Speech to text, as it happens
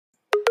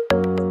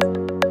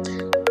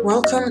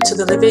Welcome to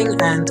the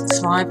Living and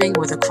Thriving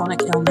with a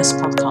Chronic Illness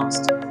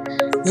podcast.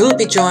 You'll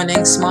be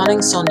joining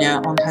Smiling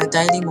Sonia on her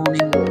daily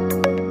morning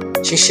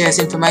walk. She shares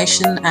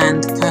information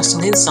and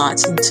personal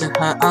insights into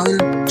her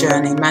own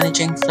journey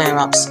managing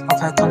flare-ups of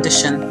her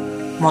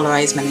condition,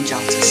 Mollaret's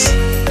meningitis.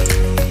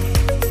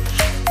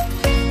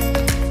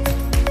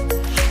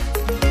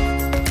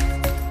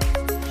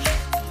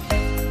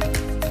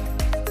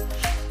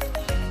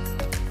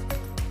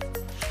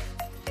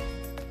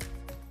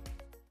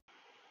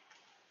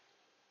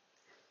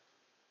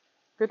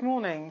 Good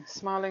morning,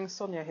 Smiling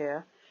Sonia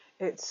here.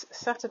 It's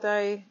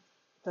Saturday,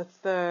 the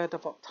 3rd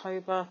of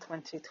October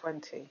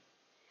 2020.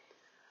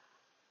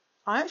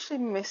 I actually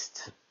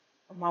missed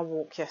my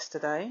walk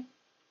yesterday,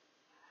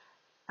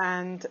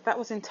 and that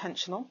was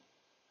intentional,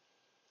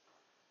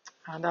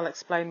 and I'll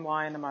explain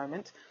why in a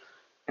moment.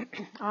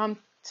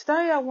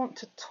 Today I want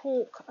to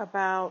talk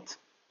about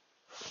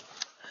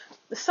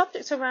the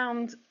subject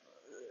around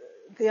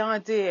the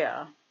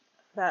idea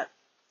that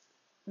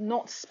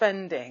not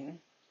spending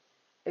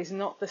is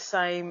not the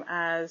same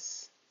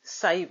as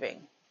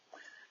saving.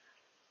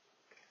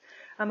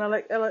 And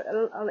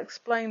I'll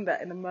explain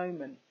that in a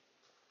moment.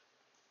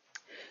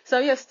 So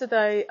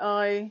yesterday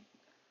I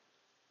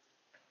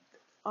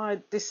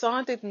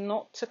decided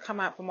not to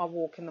come out for my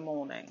walk in the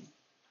morning,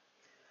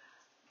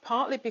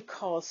 partly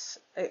because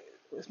it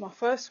was my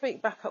first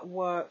week back at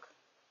work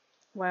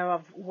where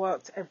I've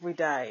worked every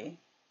day.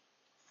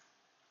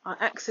 I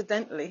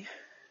accidentally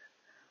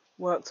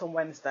worked on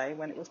Wednesday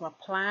when it was my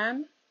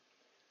plan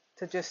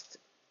to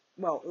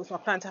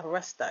have a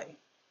rest day.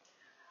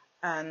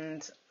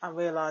 And I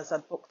realised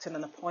I'd booked in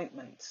an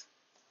appointment,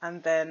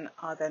 and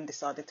I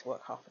decided to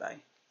work half a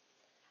day.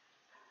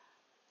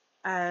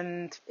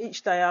 And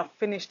each day I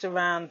finished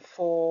around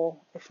 4,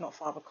 if not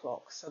 5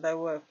 o'clock. So they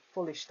were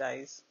foolish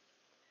days.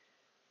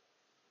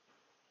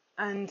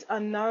 And I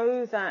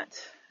know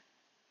that,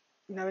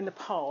 in the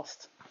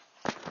past,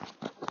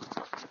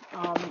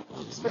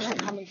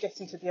 especially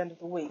getting to the end of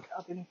the week,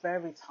 I've been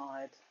very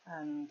tired.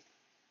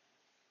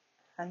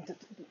 And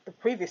the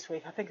previous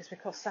week, I think it's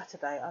because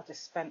Saturday I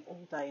just spent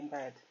all day in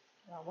bed.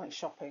 I went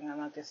shopping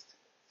and I just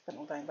spent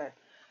all day in bed.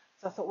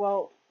 So I thought,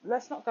 well,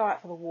 let's not go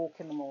out for the walk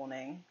in the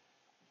morning.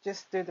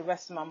 Just do the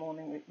rest of my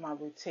morning with my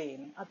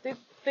routine. I did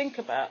think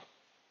about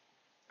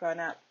going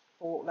out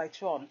for a walk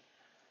later on.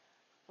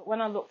 But when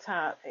I looked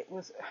out, it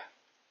was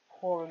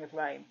pouring with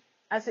rain,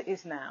 as it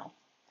is now.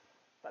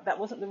 But that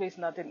wasn't the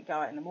reason I didn't go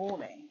out in the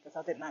morning, because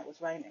I didn't know it was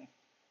raining.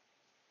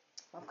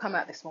 I've come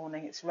out this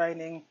morning, it's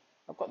raining.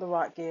 I've got the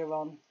right gear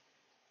on.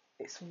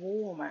 It's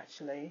warm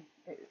actually.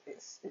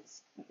 It's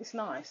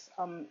nice.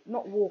 I'm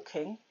not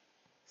walking,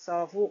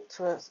 so I've walked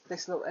to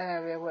this little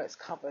area where it's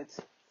covered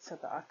so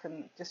that I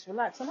can just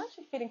relax. I'm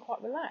actually feeling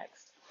quite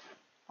relaxed.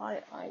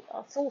 I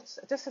thought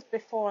just as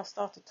before I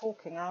started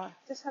talking, I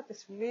just had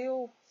this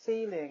real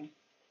feeling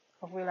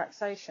of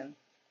relaxation.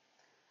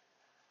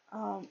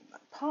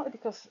 Partly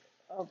because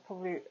of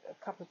probably a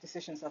couple of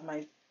decisions I've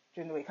made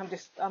during the week.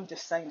 I'm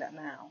just saying that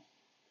now.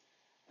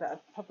 That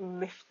I've probably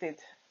lifted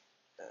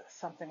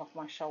something off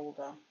my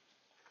shoulder.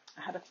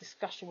 I had a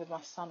discussion with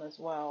my son as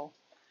well,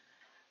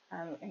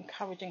 and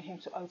encouraging him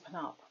to open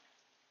up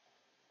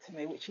to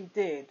me, which he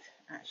did.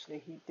 Actually,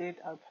 he did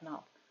open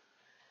up.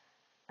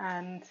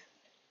 And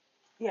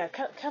yeah,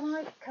 can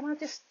I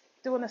just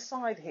do an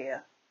aside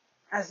here,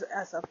 as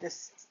I've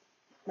just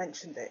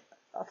mentioned it.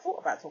 I thought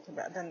about talking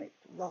about it, and then it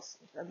lost,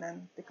 and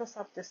then because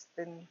I've just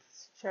been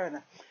sharing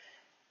it.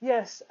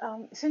 Yes,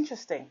 it's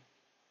interesting.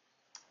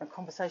 The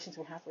conversations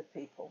we have with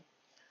people.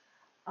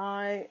 So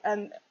I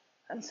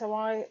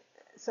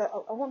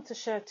want to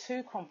share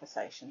 2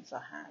 conversations I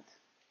had,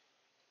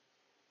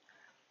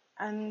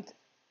 and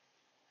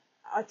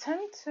I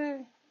tend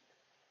to,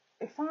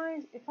 if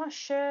I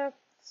share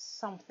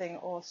something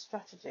or a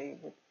strategy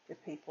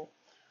with people,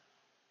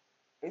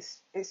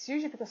 it's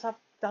usually because I've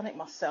done it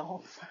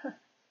myself.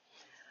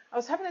 I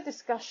was having a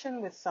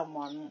discussion with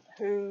someone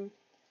who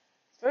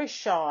is very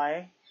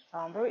shy,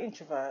 very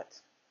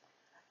introvert.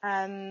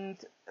 And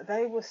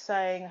they were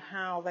saying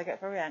how they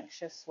get very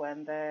anxious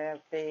when they're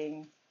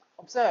being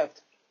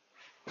observed.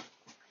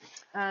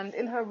 And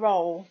in her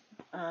role,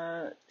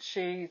 in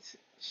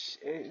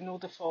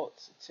order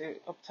to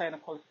obtain a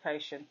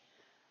qualification,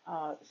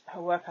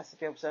 her work has to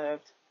be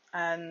observed.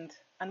 And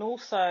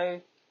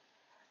also,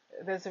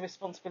 there's a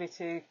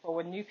responsibility for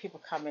when new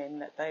people come in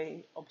that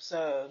they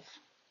observe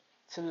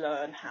to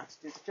learn how to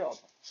do the job.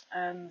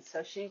 And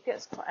so she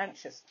gets quite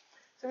anxious.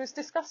 So we was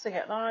discussing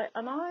it,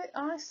 and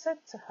I said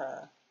to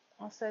her,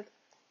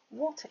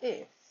 what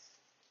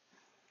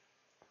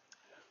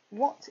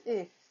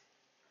if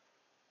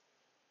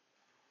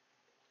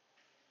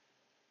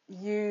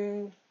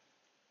you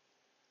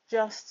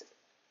just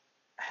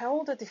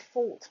held a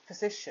default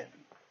position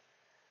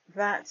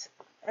that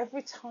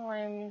every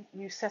time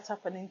you set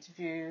up an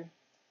interview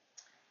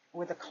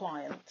with a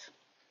client,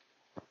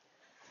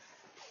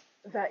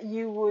 that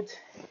you would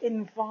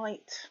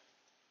invite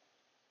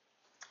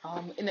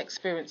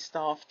inexperienced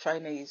staff,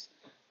 trainees,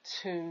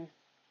 to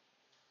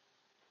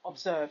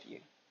observe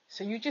you.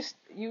 So you just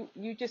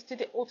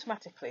did it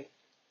automatically.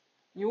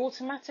 You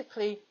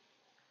automatically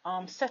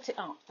set it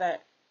up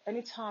that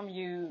anytime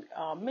you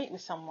meet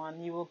with someone,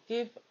 you will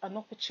give an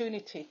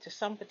opportunity to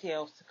somebody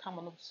else to come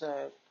and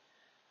observe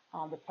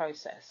the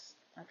process.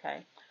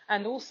 Okay,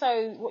 and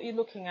also what you're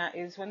looking at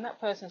is when that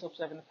person is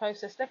observing the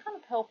process, they're kind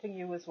of helping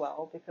you as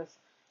well, because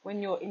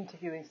when you're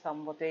interviewing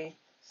somebody,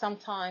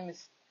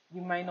 sometimes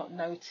you may not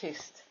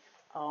notice,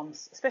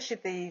 especially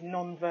the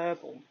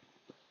non-verbal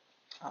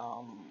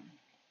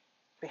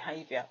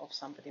behaviour of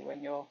somebody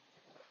when you're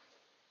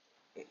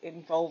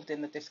involved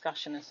in the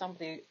discussion, and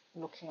somebody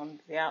looking on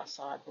the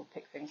outside will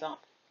pick things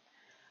up.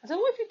 I said,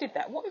 what if you did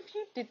that? What if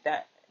you did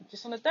that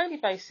just on a daily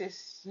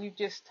basis? You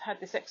just had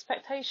this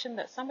expectation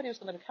that somebody was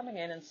going to be coming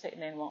in and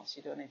sitting in whilst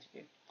you do an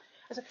interview.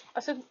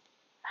 I said,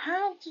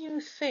 how do you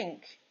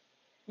think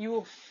you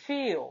will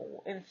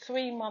feel in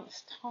 3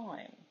 months'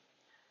 time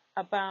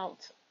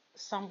about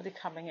somebody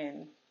coming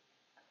in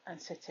and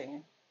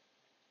sitting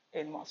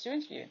in whilst you're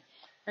interviewing?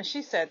 And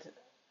she said,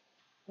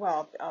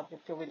 well, I'll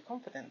feel really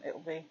confident. It'll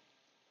be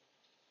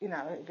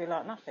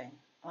like nothing.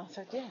 And I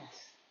said,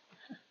 yes.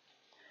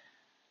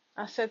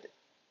 I said,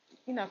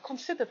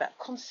 consider that.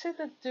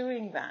 Consider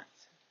doing that,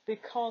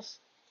 because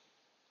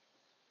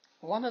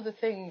one of the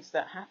things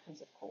that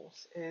happens, of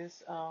course,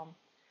 is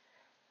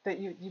that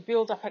you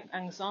build up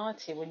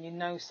anxiety when you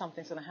know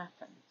something's going to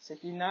happen. So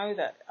if you know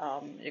that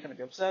you're going to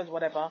be observed,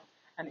 whatever,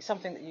 and it's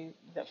something that you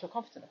don't feel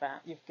confident about,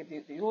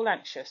 you're all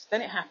anxious,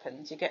 then it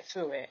happens, you get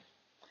through it,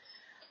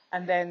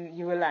 and then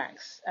you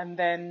relax, and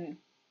then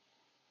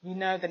you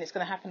know then it's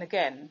going to happen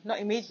again, not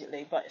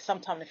immediately, but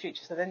sometime in the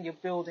future. So then you're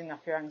building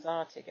up your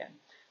anxiety again.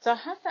 So I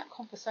had that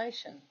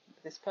conversation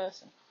with this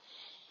person.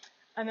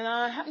 And then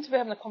I happened to be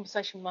having a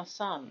conversation with my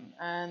son,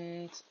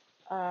 and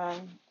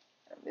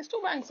it's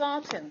talking about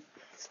anxiety and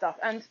stuff.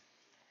 And,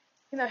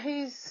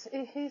 he's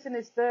in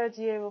his 3rd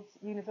year of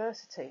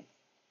university.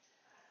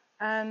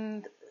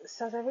 And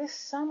so there is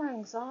some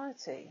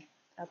anxiety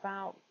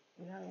about,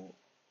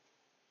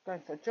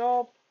 going for a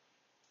job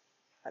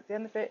at the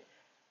end of it.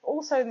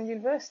 Also in the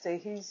university,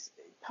 he's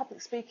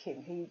public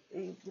speaking.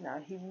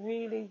 He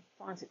really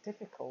finds it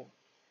difficult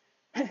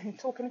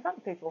talking in front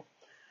of people.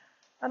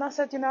 And I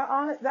said,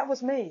 that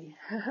was me.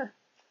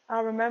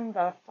 I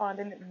remember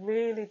finding it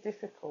really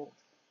difficult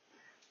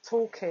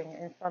talking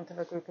in front of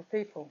a group of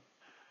people.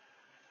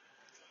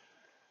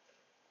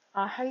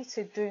 I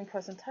hated doing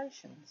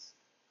presentations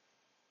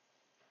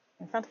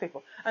in front of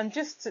people. And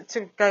just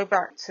to go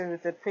back to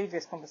the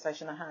previous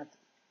conversation I had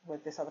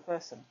with this other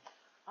person,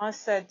 I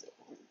said,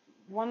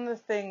 one of the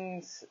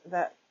things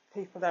that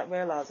people don't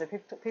realise is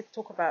people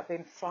talk about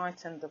being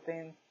frightened of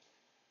doing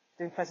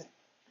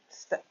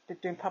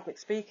public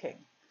speaking.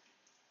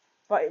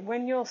 But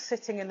when you're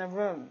sitting in a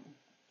room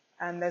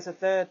and there's a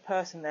 3rd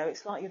person there,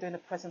 it's like you're doing a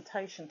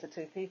presentation to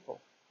 2 people.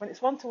 When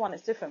it's one-to-one,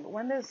 it's different. But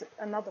when there's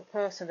another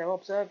person they're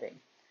observing,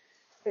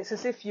 it's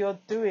as if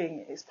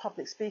it's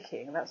public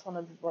speaking. And that's one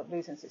of the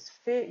reasons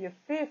you're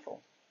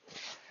fearful.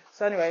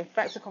 So anyway,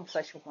 back to the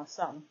conversation with my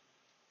son.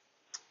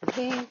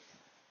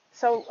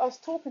 So I was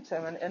talking to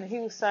him, and he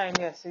was saying,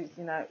 yes, he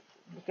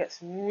gets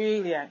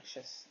really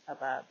anxious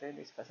about doing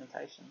these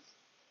presentations.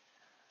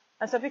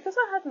 And so because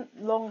I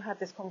hadn't long had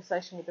this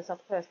conversation with this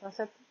other person, I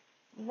said,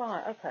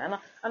 right, okay.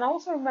 And I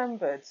also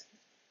remembered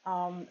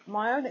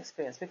my own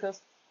experience,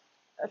 because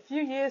a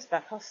few years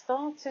back I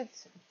started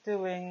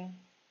doing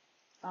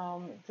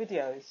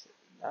videos.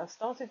 I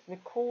started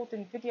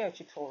recording video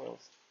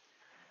tutorials,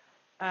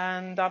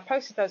 and I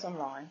posted those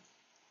online.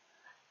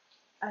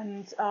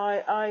 And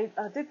I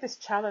did this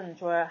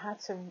challenge where I had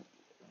to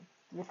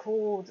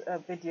record a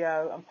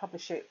video and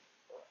publish it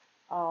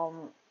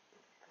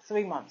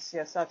 3 months.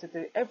 Yes, so I had to do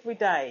it every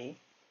day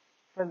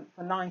for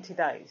 90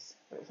 days.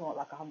 It was not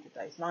like 100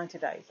 days, 90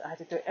 days. I had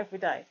to do it every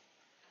day.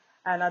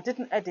 And I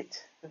didn't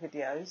edit the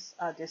videos.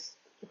 I just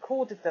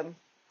recorded them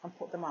and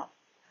put them up.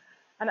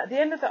 And at the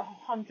end of that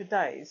 100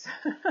 days,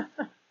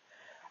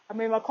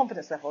 my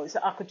confidence level is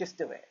that I could just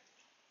do it.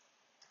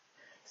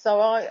 So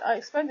I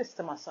explained this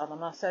to my son,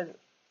 and I said,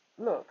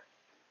 look,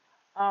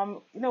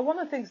 one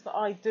of the things that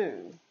I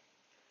do,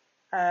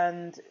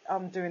 and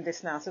I'm doing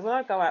this now, so when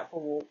I go out for a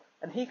walk,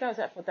 and he goes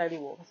out for a daily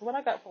walk, so when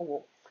I go out for a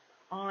walk,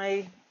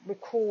 I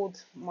record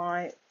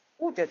my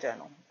audio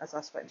journal, as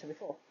I spoke to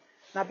before.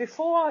 Now,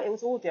 before it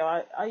was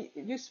audio, it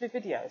used to be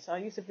video, so I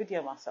used to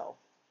video myself,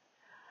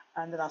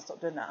 and then I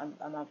stopped doing that,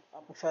 and I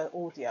prefer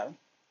audio,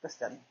 because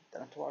then I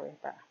don't have to worry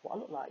about what I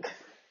look like.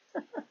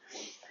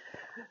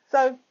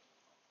 So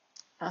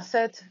I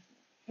said,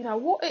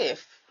 what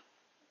if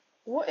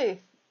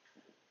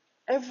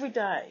every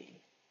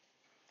day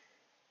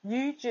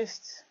you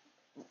just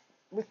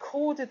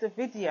recorded a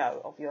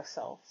video of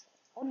yourself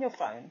on your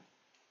phone,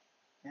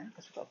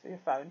 because we've got your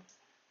phone,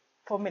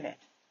 for a minute.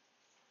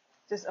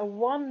 Just a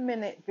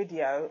 1-minute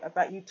video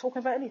about you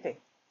talking about anything.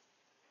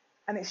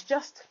 And it's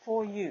just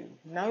for you.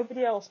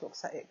 Nobody else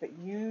looks at it, but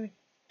you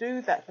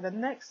do that for the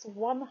next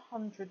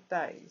 100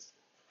 days.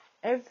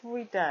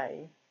 Every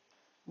day,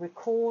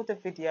 record a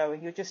video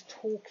and you're just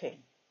talking.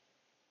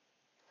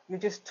 You're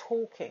just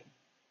talking.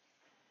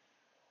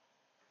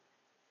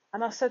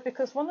 And I said,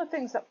 because one of the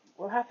things that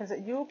will happen is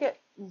that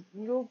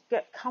you'll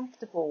get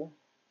comfortable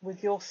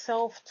with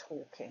yourself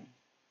talking.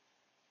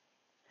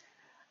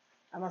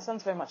 And my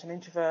son's very much an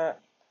introvert,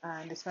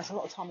 and he spends a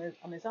lot of time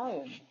on his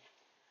own.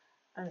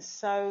 And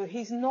so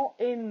he's not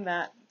in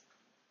that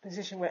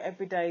position where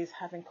every day he's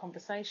having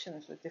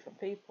conversations with different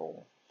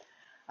people.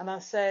 And I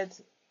said,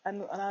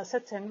 and I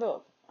said to him,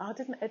 look, I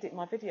didn't edit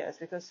my videos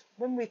because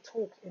when we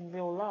talk in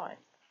real life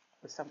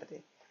with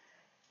somebody,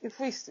 if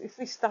we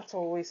stutter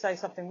or we say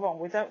something wrong,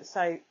 we don't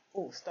say,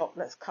 oh, stop,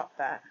 let's cut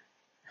that.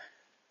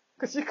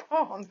 Because you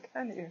can't,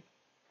 can you?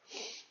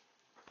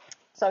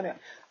 So anyway,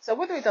 so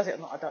whether he does it or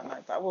not, I don't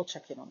know, but I will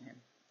check in on him.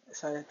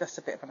 So that's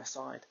a bit of an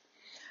aside.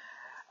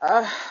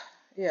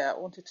 Yeah, I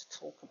wanted to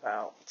talk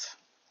about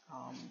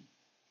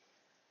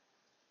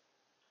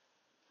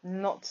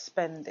not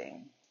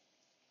spending.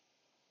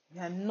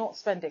 Yeah, not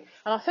spending.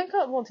 And I think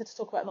I wanted to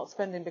talk about not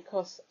spending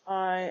because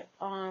I'm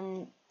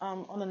on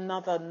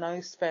another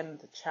no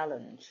spend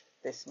challenge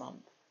this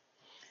month.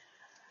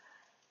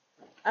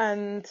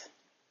 And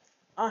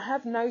I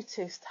have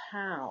noticed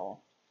how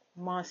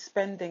my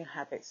spending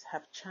habits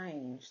have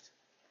changed.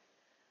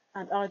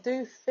 And I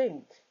do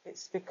think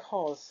it's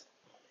because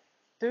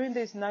doing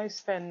these no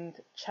spend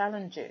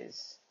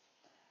challenges,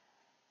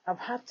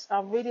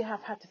 I really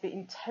have had to be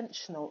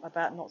intentional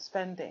about not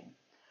spending.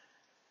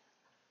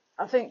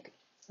 I think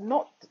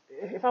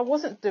if I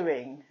wasn't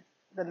doing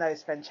the no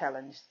spend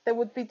challenge, there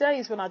would be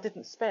days when I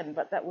didn't spend,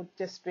 but that would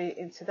just be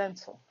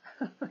incidental.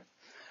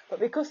 But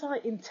because I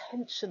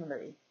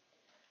intentionally,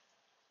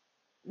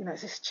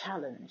 it's this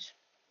challenge,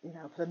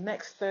 for the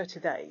next 30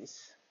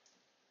 days,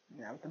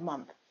 the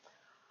month,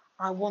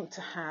 I want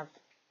to have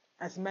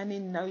as many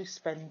no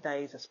spend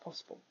days as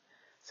possible.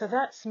 So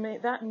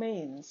that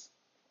means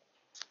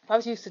if I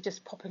was used to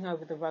just popping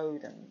over the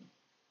road and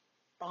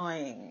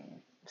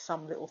buying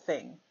some little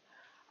thing,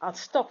 I'd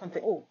stop and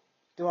think, oh,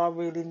 do I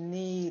really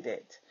need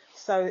it?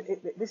 So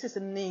this is a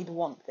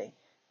need-want thing.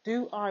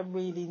 Do I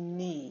really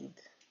need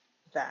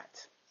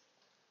that?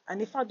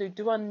 And if I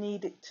do I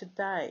need it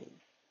today?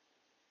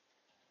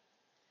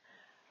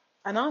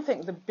 And I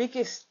think the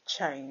biggest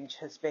change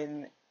has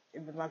been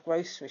with my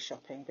grocery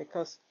shopping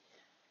because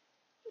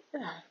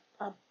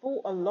I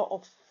bought a lot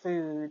of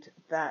food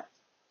that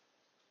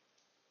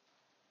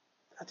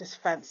I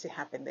just fancy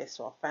having this,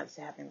 or I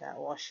fancy having that,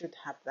 or I should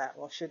have that,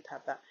 or I should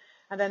have that.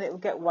 And then it will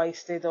get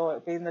wasted, or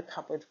it'll be in the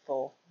cupboard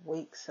for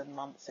weeks and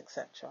months,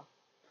 etc.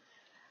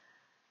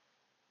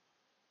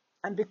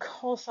 And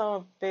because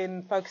I've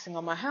been focusing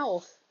on my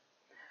health,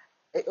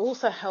 it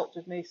also helped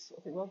with me sort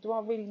of think, well, do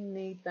I really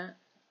need that?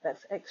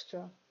 That's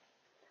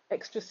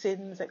extra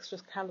sins, extra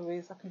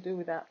calories. I can do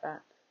without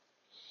that.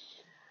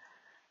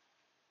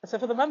 So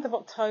for the month of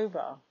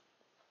October,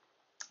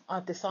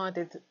 I've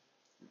decided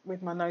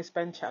with my no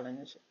spend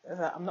challenge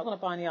that I'm not going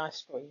to buy any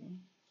ice cream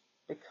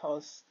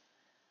because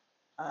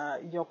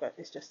yogurt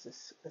is just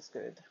as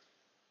good.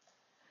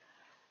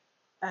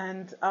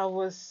 And I'm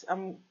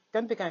going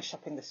to be going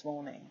shopping this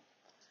morning,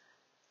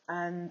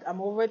 and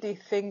I'm already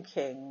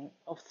thinking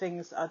of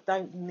things I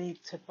don't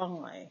need to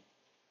buy,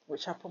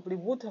 which I probably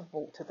would have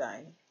bought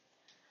today,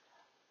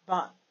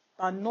 but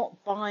by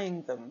not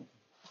buying them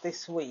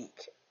this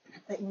week,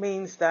 it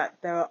means that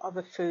there are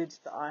other foods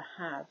that I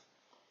have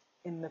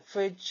in the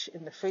fridge,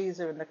 in the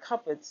freezer, in the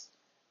cupboards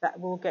that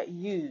will get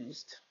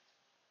used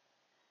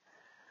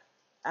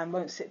and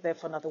won't sit there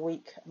for another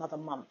week, another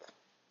month.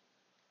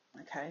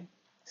 Okay,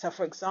 so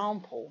for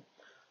example,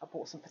 I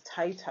bought some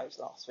potatoes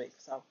last week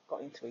because I've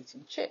got into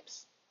eating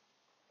chips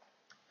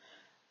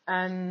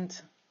and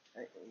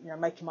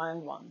making my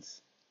own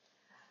ones.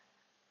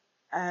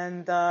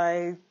 And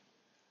I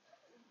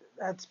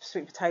had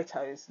sweet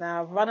potatoes.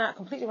 Now I've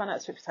completely run out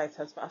of sweet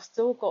potatoes, but I've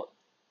still got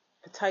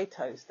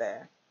potatoes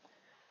there.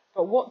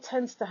 But what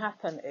tends to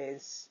happen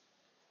is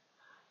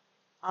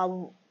I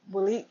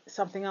will eat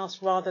something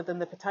else rather than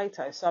the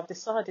potatoes. So I've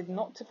decided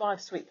not to buy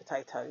sweet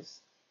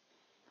potatoes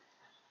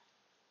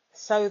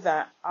so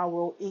that I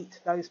will eat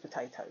those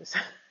potatoes,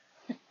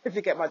 if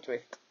you get my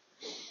drift.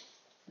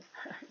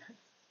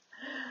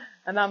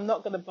 And I'm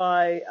not going to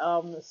buy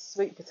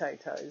sweet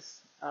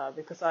potatoes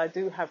because I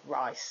do have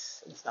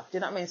rice and stuff. Do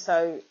you know what I mean?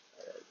 So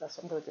that's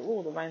what I'm going to do.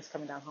 Oh, the rain's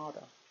coming down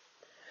harder.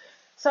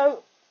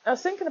 So I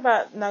was thinking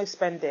about no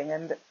spending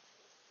and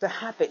the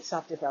habits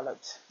I've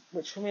developed,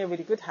 which for me are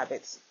really good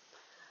habits.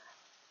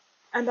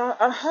 And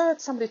I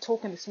heard somebody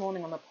talking this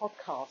morning on a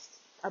podcast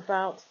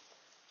about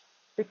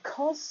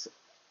because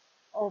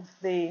of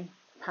the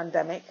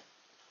pandemic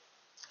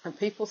and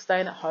people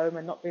staying at home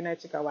and not being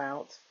able to go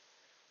out,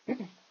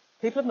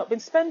 people have not been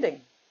spending.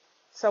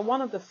 So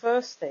one of the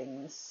first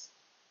things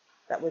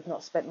that we've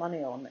not spent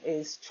money on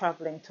is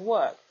travelling to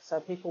work. So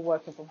people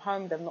working from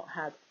home, they've not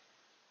had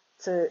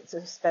to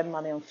spend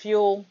money on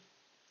fuel.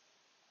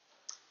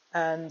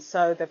 And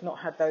so they've not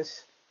had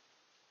those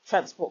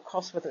transport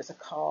costs, whether it's a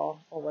car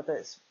or whether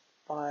it's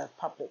via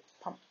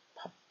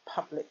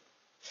public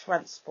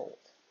transport.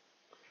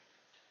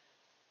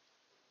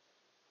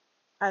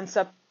 And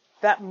so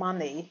that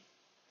money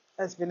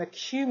has been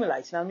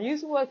accumulating. I'm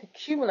using the word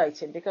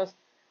accumulating because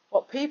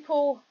What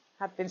people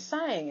have been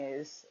saying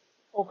is,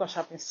 oh gosh,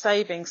 I've been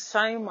saving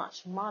so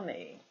much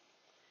money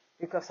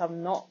because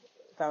I'm not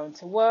going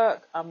to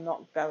work, I'm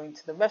not going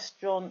to the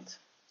restaurant,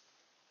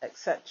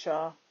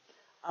 etc.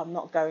 I'm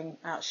not going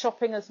out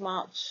shopping as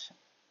much,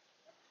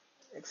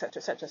 etc.,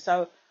 etc.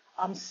 So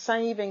I'm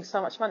saving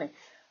so much money.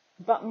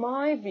 But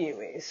my view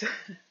is,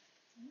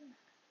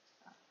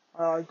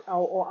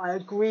 or I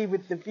agree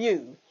with the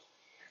view,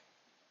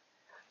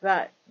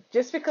 that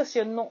just because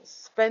you're not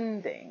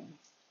spending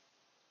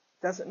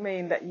doesn't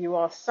mean that you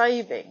are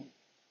saving.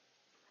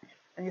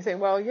 And you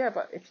think, well, yeah,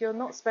 but if you're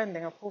not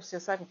spending, of course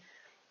you're saving.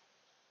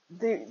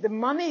 The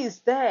money is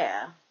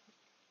there,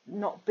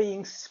 not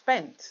being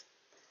spent.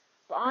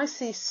 But I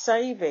see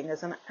saving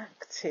as an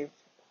active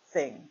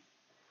thing.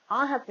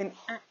 I have been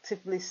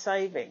actively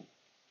saving.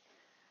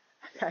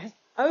 Okay.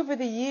 Over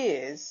the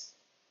years,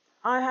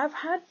 I have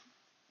had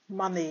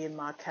money in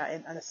my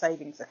account, in a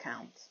savings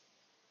account.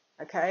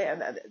 Okay,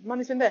 and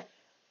money's been there.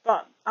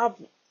 But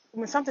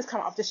when something's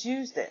come up, I've just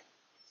used it.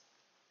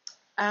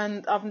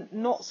 And I've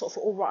not sort of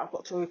thought, all right, I've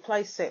got to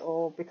replace it,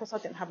 or because I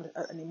didn't have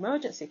an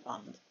emergency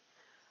fund,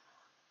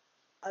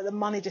 the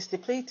money just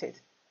depleted.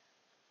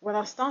 When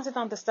I started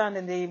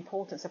understanding the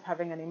importance of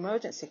having an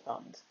emergency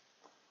fund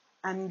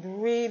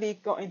and really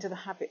got into the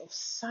habit of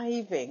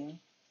saving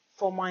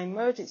for my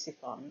emergency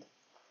fund,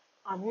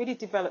 I really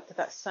developed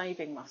that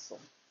saving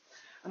muscle.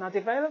 And I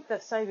developed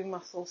that saving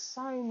muscle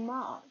so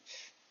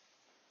much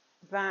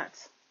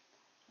that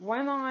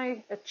when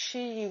I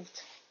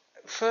achieved,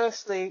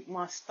 firstly,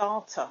 my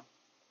starter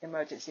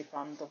emergency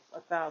fund of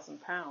 £1,000,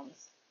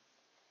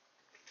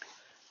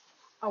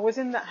 I was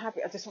in that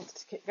habit. I just wanted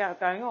to keep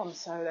going on.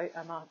 So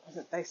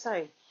they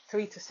say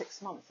 3 to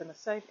 6 months in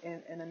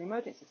an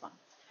emergency fund.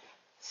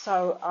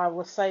 So I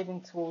was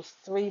saving towards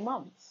 3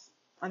 months,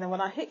 and then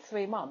when I hit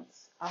 3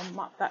 months,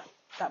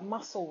 that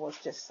muscle was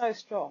just so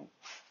strong.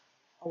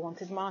 I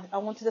wanted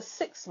a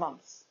 6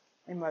 months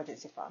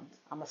emergency fund.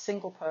 I'm a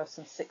single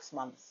person, 6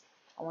 months.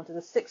 I wanted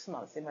a 6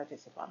 months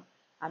emergency fund,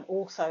 and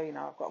also,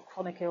 I've got a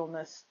chronic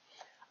illness.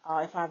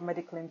 If I have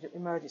medical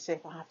emergency,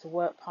 if I have to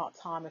work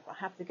part-time, if I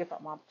have to give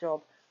up my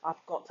job,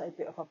 I've got a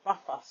bit of a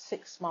buffer.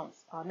 6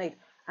 months I need.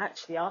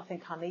 Actually, I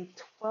think I need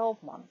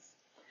 12 months.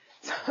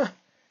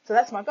 So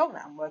that's my goal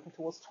now. I'm working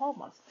towards 12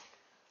 months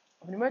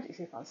of an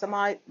emergency fund. So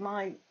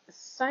my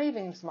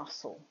savings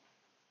muscle,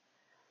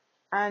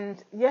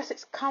 and yes,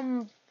 it's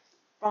come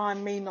by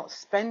me not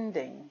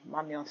spending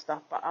money on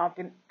stuff, but I've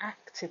been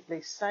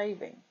actively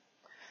saving.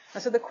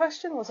 And so the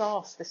question was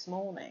asked this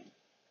morning,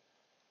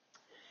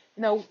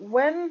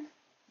 when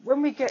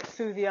we get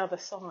through the other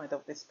side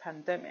of this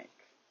pandemic,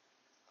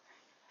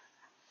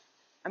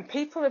 and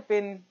people have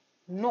been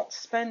not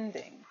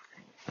spending,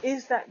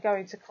 is that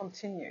going to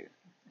continue?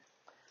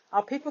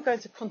 Are people going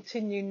to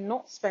continue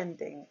not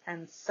spending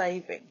and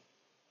saving?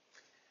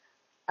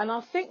 And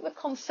I think the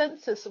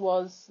consensus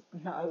was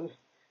no.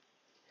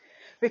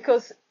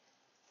 Because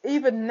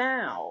even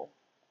now,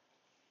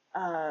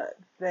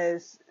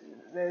 there's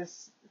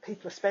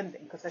people are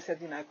spending because they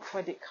said,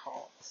 credit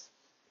cards,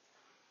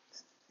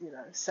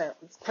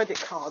 sales, credit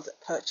card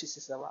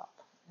purchases are up,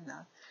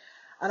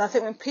 And I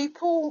think when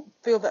people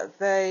feel that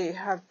they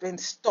have been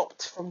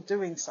stopped from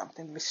doing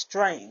something,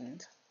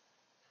 restrained,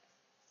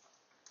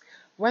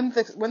 when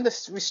the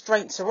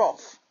restraints are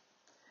off,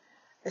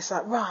 it's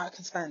like, right, I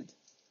can spend.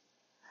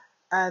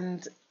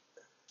 And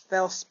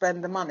they'll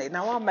spend the money.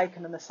 Now, I'm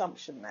making an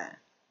assumption there.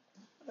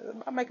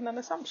 I'm making an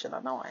assumption,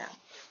 I know I am.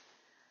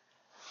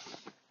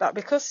 But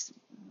because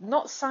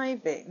not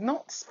saving,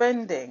 not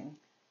spending,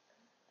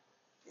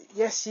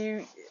 yes,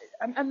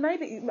 and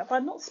maybe by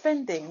not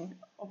spending,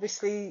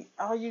 obviously,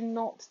 are you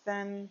not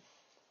then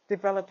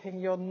developing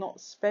your not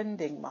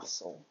spending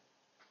muscle?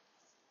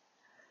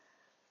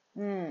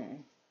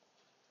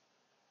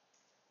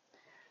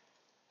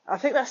 I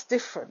think that's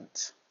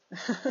different.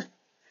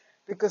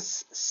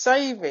 Because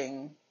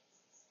saving,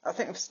 I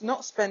think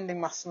not spending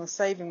muscle and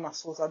saving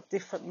muscles are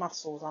different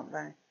muscles, aren't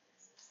they?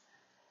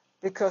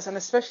 Because, and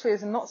especially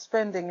as not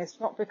spending, it's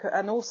not because,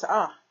 and also,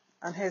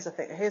 and here's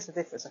the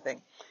difference, I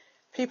think.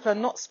 People are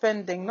not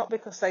spending not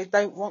because they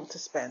don't want to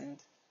spend.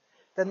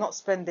 They're not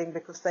spending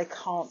because they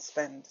can't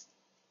spend.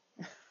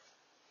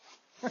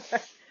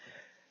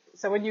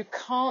 So when you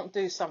can't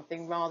do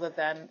something rather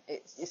than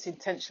it's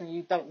intentional,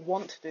 you don't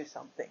want to do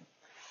something,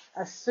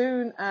 as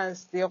soon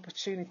as the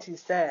opportunity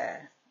is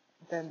there,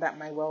 then that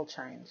may well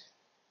change.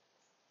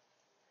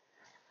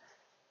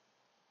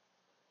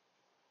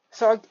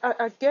 So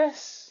I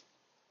guess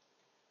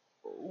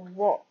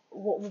what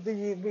would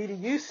be really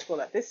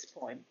useful at this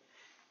point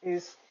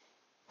is,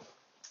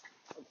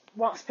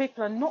 once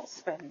people are not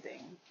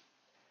spending,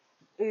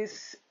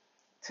 is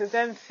to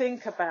then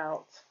think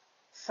about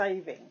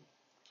saving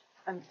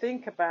and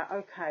think about,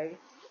 okay,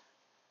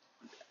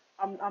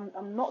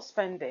 I'm not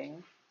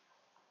spending,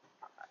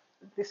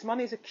 this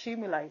money is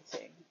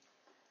accumulating.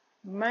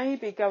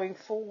 Maybe going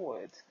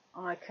forward,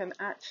 I can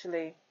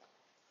actually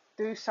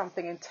do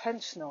something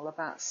intentional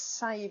about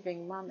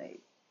saving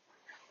money.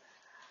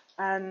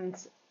 And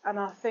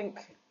I think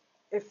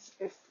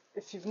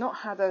if you've not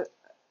had a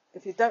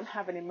if you don't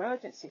have an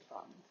emergency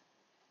fund,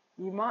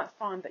 you might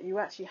find that you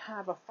actually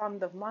have a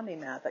fund of money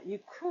now that you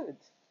could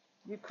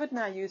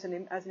now use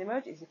as an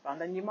emergency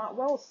fund, and you might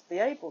well be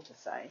able to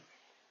say,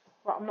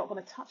 right, I'm not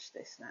going to touch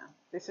this now.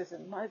 This is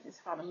an emergency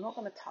fund. I'm not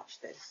going to touch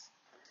this.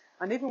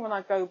 And even when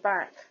I go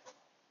back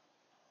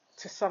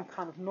to some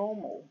kind of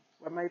normal,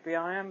 where maybe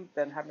I am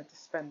then having to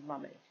spend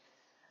money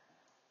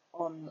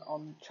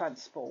on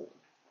transport,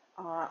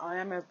 I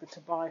am able to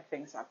buy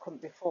things that I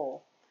couldn't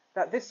before.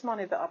 That this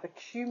money that I've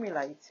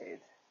accumulated,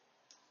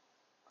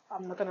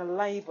 I'm not going to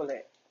label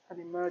it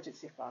an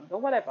emergency fund or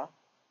whatever,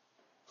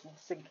 or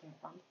sinking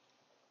fund.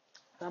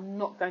 I'm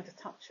not going to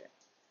touch it.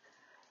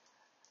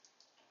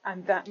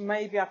 And that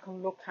maybe I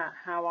can look at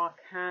how I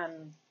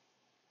can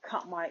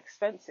cut my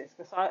expenses,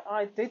 because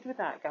I did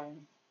without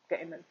going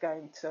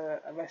to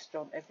a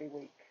restaurant every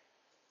week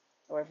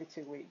or every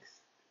 2 weeks.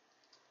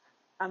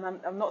 And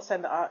I'm not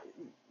saying that I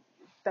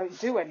don't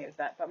do any of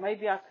that, but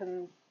maybe I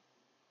can,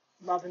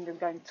 rather than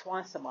going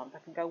twice a month, I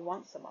can go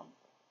once a month.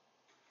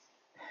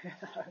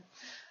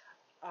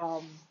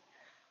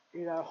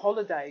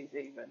 Holidays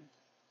even.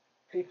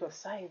 People have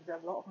saved a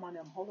lot of money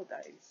on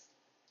holidays.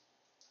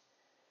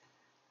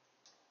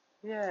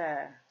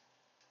 Yeah.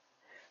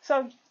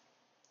 So,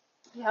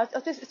 yeah, I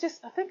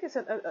think it's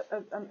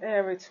an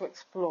area to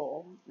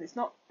explore. It's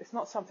not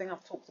something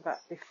I've talked about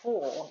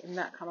before in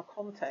that kind of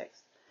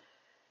context.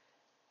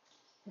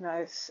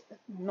 It's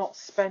not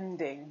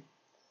spending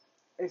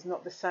is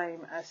not the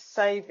same as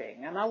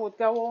saving, and I would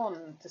go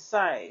on to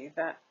say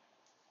that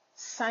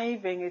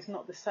saving is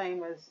not the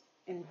same as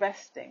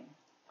investing.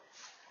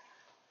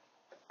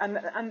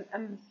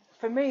 And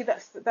for me,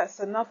 that's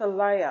another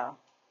layer.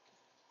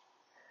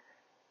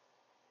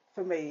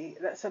 For me,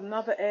 that's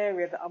another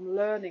area that I'm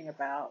learning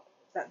about.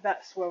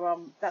 That's where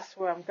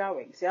I'm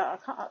going. See, I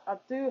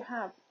do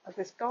have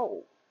this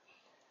goal,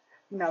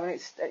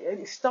 and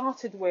it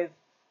started with,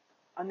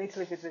 I need to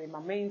live within my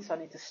means. So I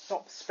need to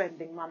stop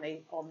spending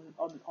money on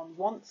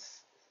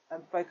wants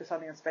and focus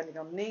only on spending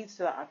on needs,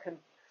 so that I can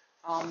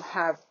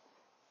have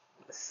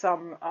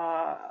some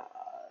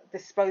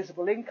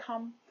disposable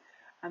income,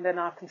 and then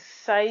I can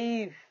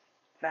save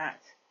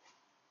that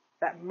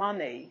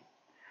money.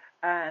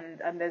 And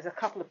there's a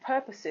couple of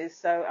purposes.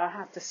 So I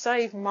have to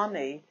save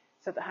money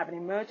so that I have an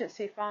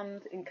emergency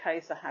fund in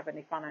case I have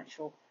any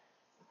financial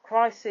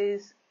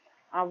crises.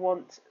 I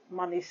want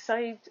money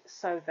saved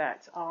so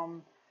that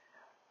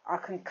I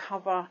can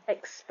cover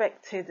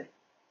expected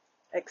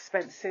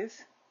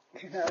expenses.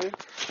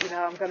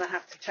 I'm going to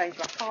have to change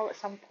my car at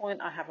some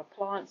point. I have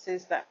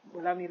appliances that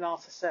will only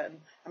last a certain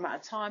amount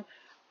of time.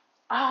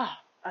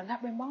 And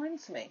that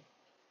reminds me.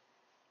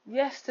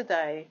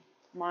 Yesterday,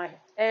 my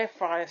air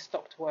fryer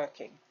stopped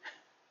working.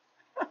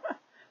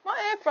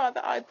 My air fryer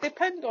that I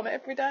depend on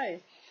every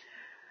day.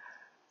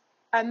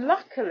 And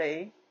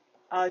luckily,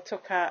 I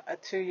took out a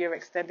 2-year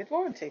extended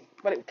warranty.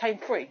 Well, it came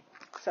free,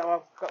 so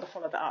I've got to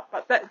follow that up.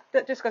 But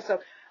that just goes on.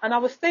 And I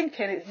was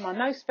thinking, it's my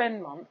no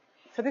spend month.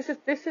 So this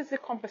is the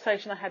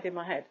conversation I had in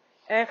my head.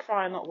 Air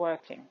fryer not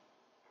working.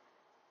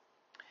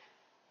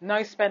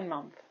 No spend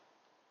month.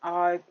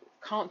 I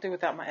can't do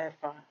without my air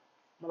fryer.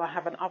 Well, I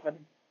have an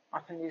oven. I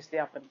can use the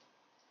oven.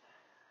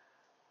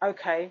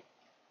 Okay.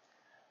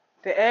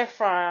 The air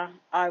fryer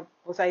I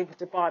was able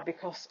to buy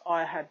because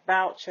I had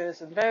vouchers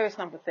and various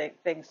number of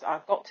things that I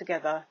got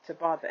together to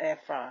buy the air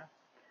fryer.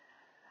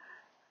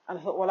 And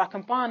I thought, well, I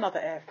can buy another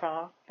air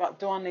fryer, but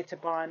do I need to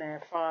buy an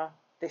air fryer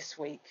this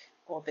week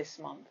or this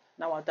month?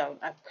 No, I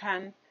don't. I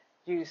can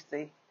use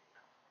the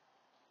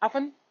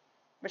oven,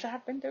 which I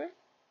have been doing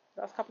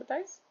the last couple of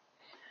days.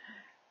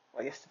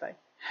 Well, yesterday.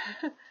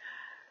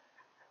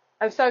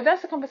 And so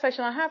that's the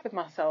conversation I have with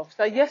myself.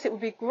 So yes, it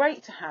would be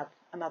great to have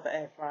another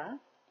air fryer,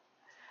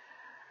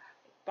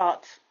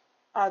 but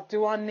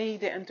do I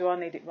need it, and do I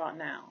need it right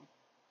now?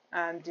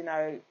 And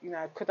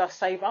could I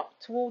save up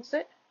towards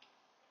it?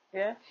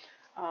 Yeah.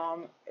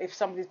 If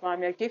somebody's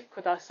buying me a gift,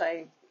 could I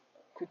say,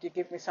 could you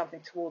give me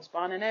something towards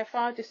buying an air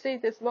fryer? Do you see,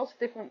 there's lots of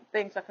different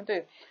things I can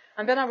do.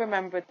 And then I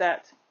remembered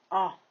that,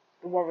 the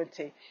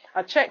warranty.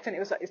 I checked and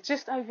it's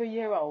just over a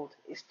year old.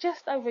 It's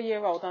just over a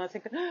year old. And I was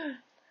thinking,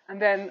 and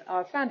then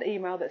I found an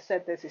email that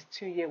said there's this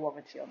 2-year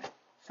warranty on it.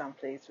 So I'm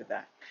pleased with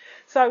that.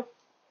 So,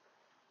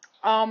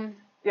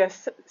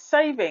 yes,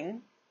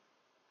 saving.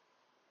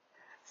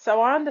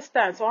 So I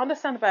understand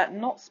about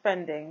not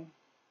spending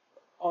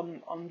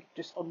on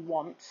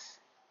wants.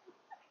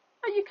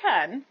 You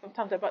can from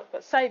time to time,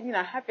 but save,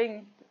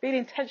 being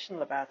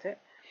intentional about it.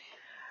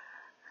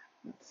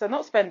 So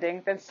not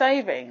spending, then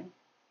saving,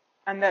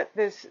 and that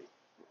there's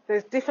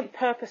different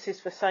purposes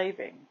for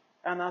saving,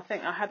 and I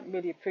think I hadn't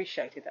really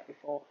appreciated that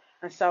before.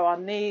 And so I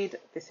need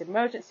this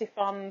emergency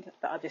fund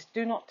that I just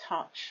do not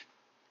touch,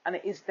 and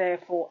it is there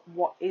for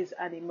what is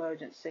an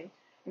emergency.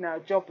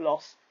 Job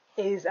loss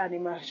is an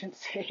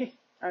emergency.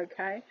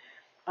 Okay,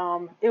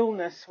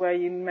 illness where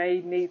you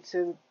may need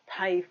to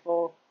pay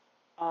for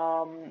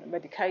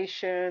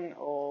medication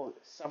or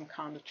some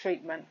kind of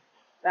treatment,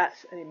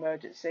 that's an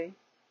emergency.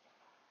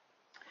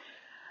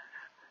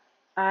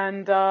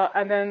 And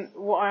then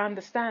what I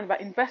understand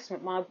about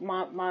investment, my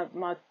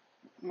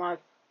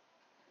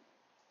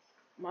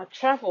my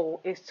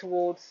travel is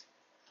towards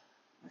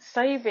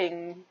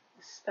saving.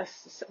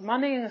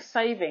 Money in a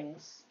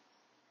savings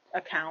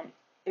account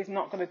is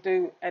not going to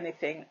do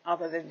anything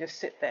other than just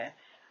sit there.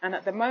 And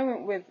at the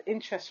moment, with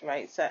interest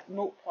rates at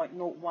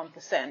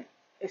 0.01%,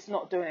 it's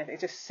not doing anything.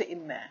 It's just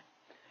sitting there.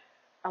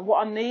 And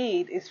what I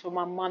need is for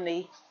my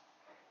money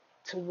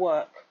to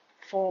work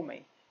for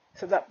me.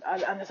 So that,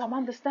 and as I'm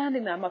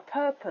understanding now, my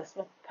purpose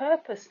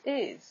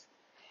is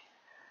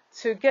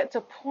to get to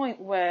a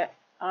point where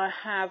I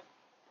have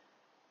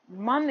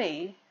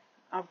money,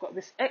 I've got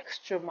this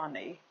extra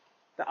money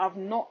that I've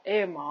not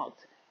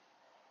earmarked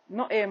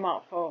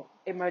for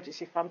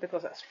emergency fund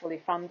because that's fully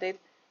funded,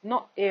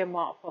 not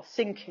earmarked for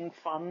sinking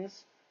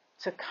funds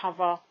to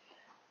cover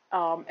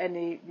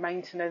any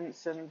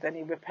maintenance and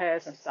any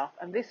repairs and stuff.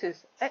 And this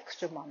is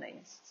extra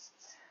money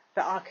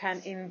that I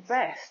can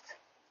invest,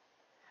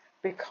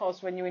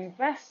 because when you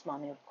invest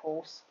money, of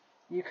course,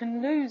 you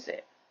can lose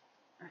it.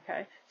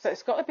 Okay, so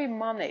it's got to be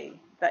money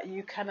that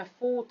you can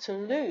afford to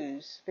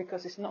lose,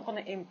 because it's not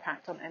going to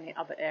impact on any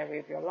other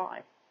area of your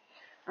life.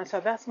 And so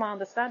that's my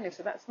understanding.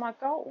 So that's my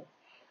goal.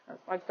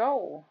 That's my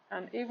goal.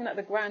 And even at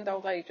the grand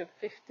old age of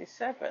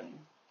 57,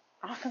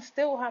 I can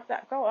still have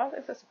that goal. I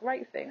think that's a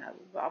great thing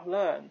that I've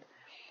learned.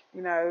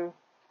 You know,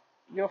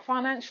 your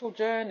financial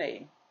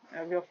journey,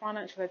 your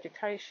financial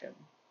education,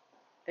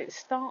 it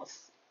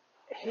starts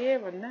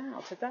here and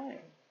now, today.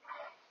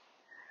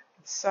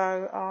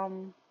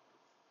 So,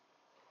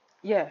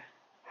 yeah.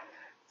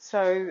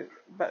 So,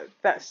 but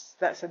that's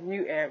a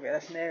new area.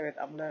 That's an area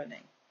that I'm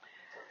learning.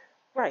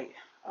 Great.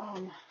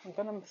 I'm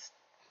gonna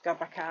go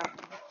back out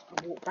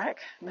and walk back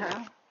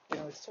now. You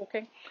know, I was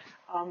talking.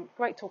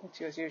 Great talking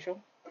to you as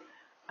usual,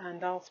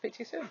 and I'll speak to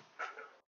you soon.